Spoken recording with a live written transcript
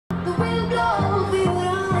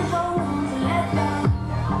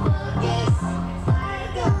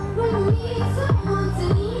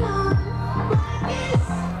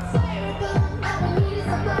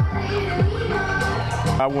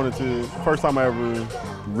First time I ever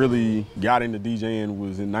really got into DJing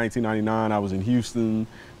was in 1999. I was in Houston.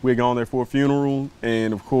 We had gone there for a funeral,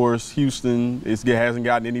 and of course, Houston, it hasn't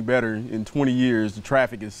gotten any better in 20 years. The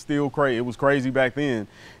traffic is still crazy. It was crazy back then.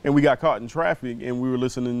 And we got caught in traffic, and we were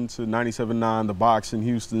listening to 97.9 The Box in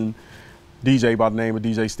Houston. DJ by the name of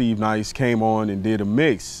DJ Steve Nice came on and did a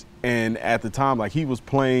mix. And at the time, like, he was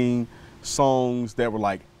playing songs that were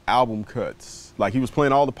like album cuts. Like, he was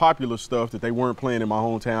playing all the popular stuff that they weren't playing in my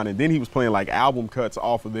hometown, and then he was playing like album cuts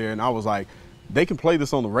off of there, and I was like, they can play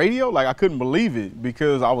this on the radio? Like, I couldn't believe it,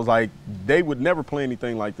 because I was like, they would never play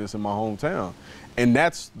anything like this in my hometown. And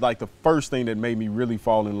that's like the first thing that made me really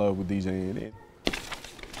fall in love with DJing.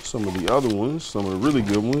 Some of the other ones, some of the really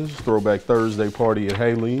good ones, Throwback Thursday Party at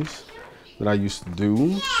Haley's that I used to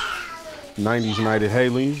do. 90s Night at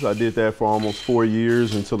Haley's, I did that for almost 4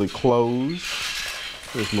 years until it closed.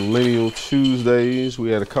 There's Millennial Tuesdays.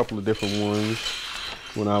 We had a couple of different ones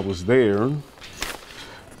when I was there.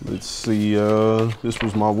 Let's see, this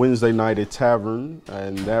was my Wednesday night at Tavern,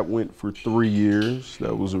 and that went for 3 years.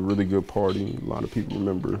 That was a really good party. A lot of people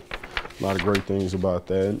remember a lot of great things about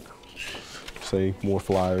that. Say, more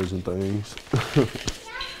flyers and things. A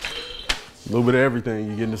little bit of everything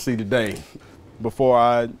you're getting to see today. Before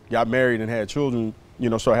I got married and had children,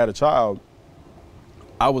 so I had a child,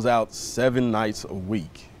 I was out 7 nights a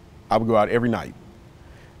week. I would go out every night.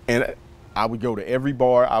 And I would go to every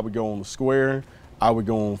bar. I would go on the square. I would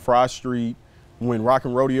go on Fry Street. When Rock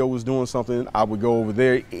and Rodeo was doing something, I would go over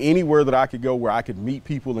there. Anywhere that I could go where I could meet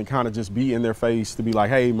people and kind of just be in their face to be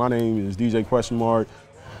like, hey, my name is DJ question mark.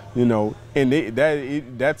 And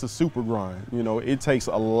that's a super grind. It takes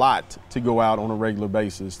a lot to go out on a regular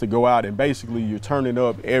basis, to go out and basically you're turning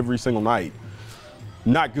up every single night.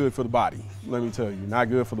 Not good for the body, let me tell you. Not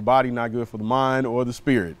good for the body, not good for the mind or the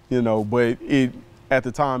spirit, but at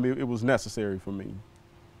the time, it was necessary for me.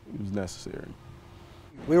 It was necessary.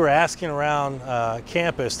 We were asking around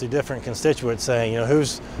campus to different constituents saying,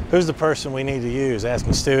 who's the person we need to use,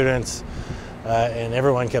 asking students, and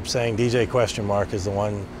everyone kept saying DJ question mark is the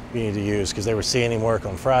one you need to use, because they were seeing him work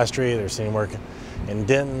on Fry Street, they were seeing him work in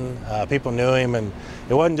Denton. People knew him, and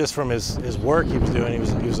it wasn't just from his work he was doing, he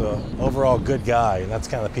was an overall good guy, and that's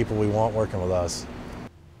kind of the people we want working with us.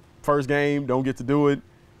 First game, don't get to do it.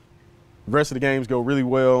 The rest of the games go really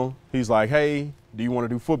well. He's like, hey, do you want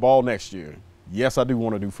to do football next year? Yes, I do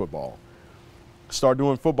want to do football. Start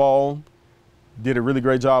doing football, did a really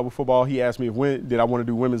great job with football. He asked me did I want to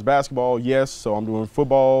do women's basketball? Yes, so I'm doing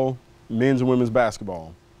football, men's and women's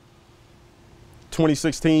basketball.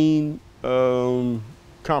 2016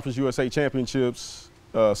 Conference USA Championships,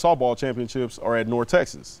 softball championships are at North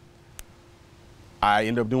Texas. I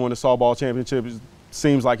end up doing the softball championship. It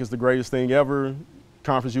seems like it's the greatest thing ever.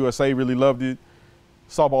 Conference USA really loved it.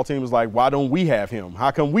 Softball team was like, why don't we have him?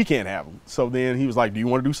 How come we can't have him? So then he was like, do you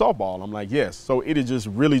want to do softball? I'm like, yes. So it has just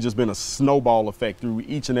really just been a snowball effect through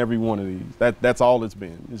each and every one of these. That's all it's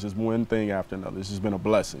been. It's just one thing after another. It's just been a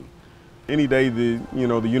blessing. Any day that,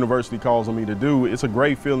 the university calls on me to do, it's a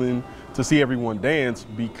great feeling to see everyone dance,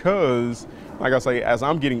 because, like I say, as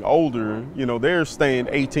I'm getting older, they're staying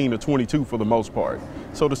 18 to 22 for the most part.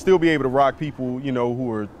 So to still be able to rock people,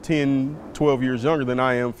 who are 10, 12 years younger than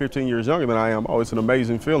I am, 15 years younger than I am, oh, it's an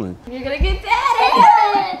amazing feeling. You're gonna get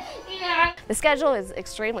daddy! Yeah. The schedule is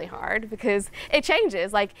extremely hard because it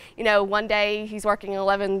changes. Like, one day he's working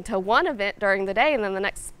 11 to 1 event during the day, and then the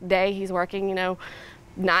next day he's working,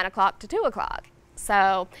 9 o'clock to 2 o'clock.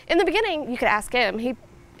 So in the beginning, you could ask him,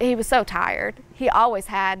 he was so tired. He always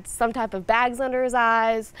had some type of bags under his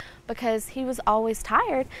eyes because he was always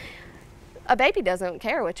tired. A baby doesn't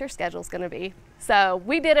care what your schedule's gonna be. So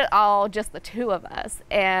we did it all, just the two of us,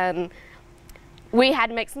 and we had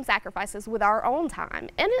to make some sacrifices with our own time,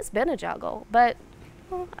 and it's been a juggle, but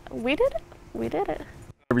we did it.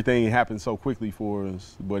 Everything happened so quickly for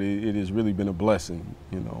us, but it has really been a blessing.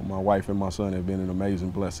 My wife and my son have been an amazing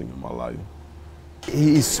blessing in my life.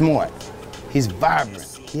 He's smart, he's vibrant,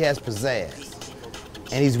 he has pizzazz,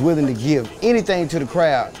 and he's willing to give anything to the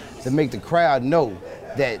crowd to make the crowd know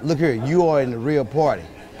that, look here, you are in the real party.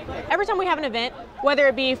 Every time we have an event, whether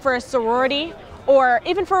it be for a sorority or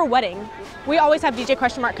even for a wedding, we always have DJ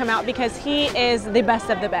question mark come out because he is the best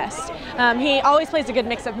of the best. He always plays a good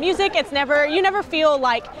mix of music. You never feel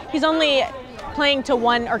like he's only playing to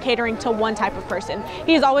one or catering to one type of person.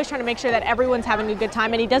 He's always trying to make sure that everyone's having a good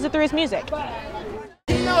time, and he does it through his music.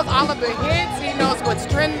 He knows all of the hits, he knows what's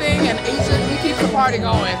trending, and he keeps the party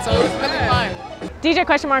going, so it's really fun. DJ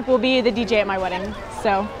question mark will be the DJ at my wedding,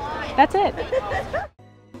 so that's it.